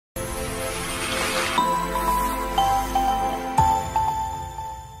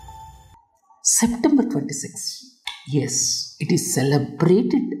September 26. Yes, it is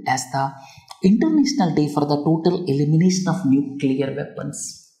celebrated as the International Day for the Total Elimination of Nuclear Weapons.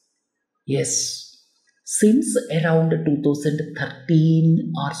 Yes, since around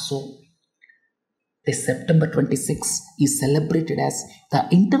 2013 or so, this September 26 is celebrated as the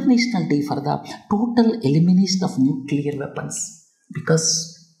International Day for the Total Elimination of Nuclear Weapons because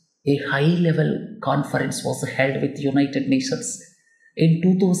a high-level conference was held with United Nations in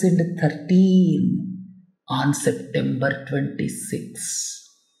 2013 on September 26.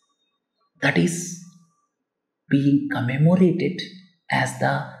 That is being commemorated as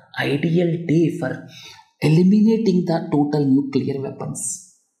the ideal day for eliminating the total nuclear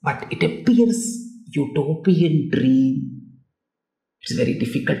weapons. But it appears utopian dream. It's very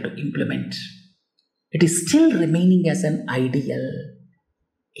difficult to implement. It is still remaining as an ideal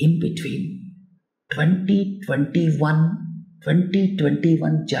in between 2021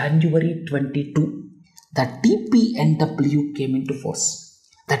 January 22. The TPNW came into force.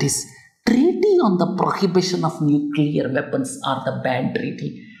 That is Treaty on the Prohibition of Nuclear Weapons or the Ban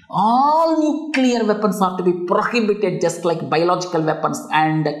Treaty. All nuclear weapons are to be prohibited just like biological weapons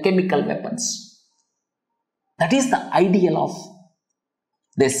and chemical weapons. That is the ideal of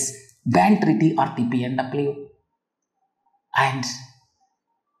this Ban Treaty or TPNW. And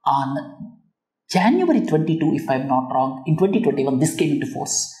on January 22, if I am not wrong, in 2021, this came into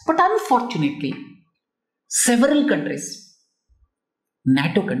force. But unfortunately, several countries,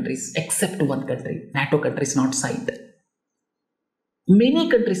 NATO countries, except one country, NATO countries not signed. Many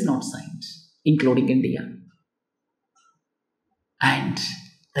countries not signed, including India. And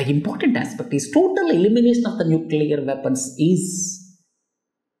the important aspect is total elimination of the nuclear weapons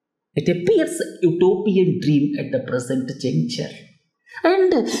it appears utopian dream at the present juncture.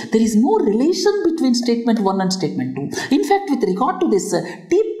 And there is no relation between statement 1 and statement 2. In fact, with regard to this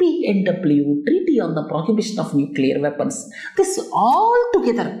TPNW, Treaty on the Prohibition of Nuclear Weapons, this all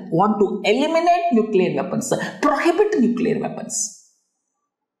together want to eliminate nuclear weapons, prohibit nuclear weapons.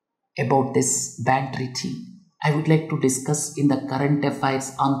 About this Ban Treaty, I would like to discuss in the current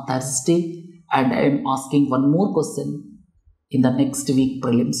affairs on Thursday, and I am asking one more question in the next week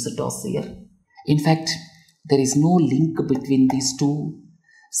prelims dossier. In fact, there is no link between these two.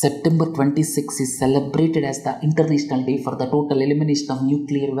 September 26 is celebrated as the International Day for the Total Elimination of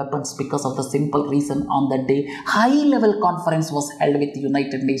Nuclear Weapons because of the simple reason on that day, high-level conference was held with the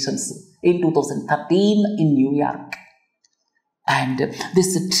United Nations in 2013 in New York. And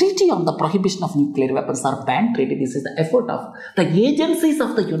this Treaty on the Prohibition of Nuclear Weapons or Ban Treaty, this is the effort of the agencies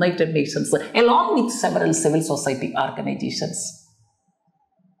of the United Nations along with several civil society organizations.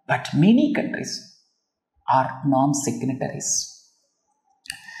 But many countries are non-signatories.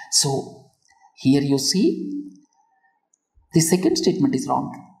 So here you see the second statement is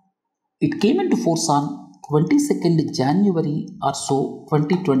wrong. It came into force on 22nd January or so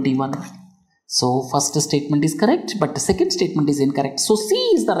 2021. So first statement is correct, but the second statement is incorrect. So C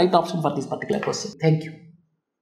is the right option for this particular question. Thank you.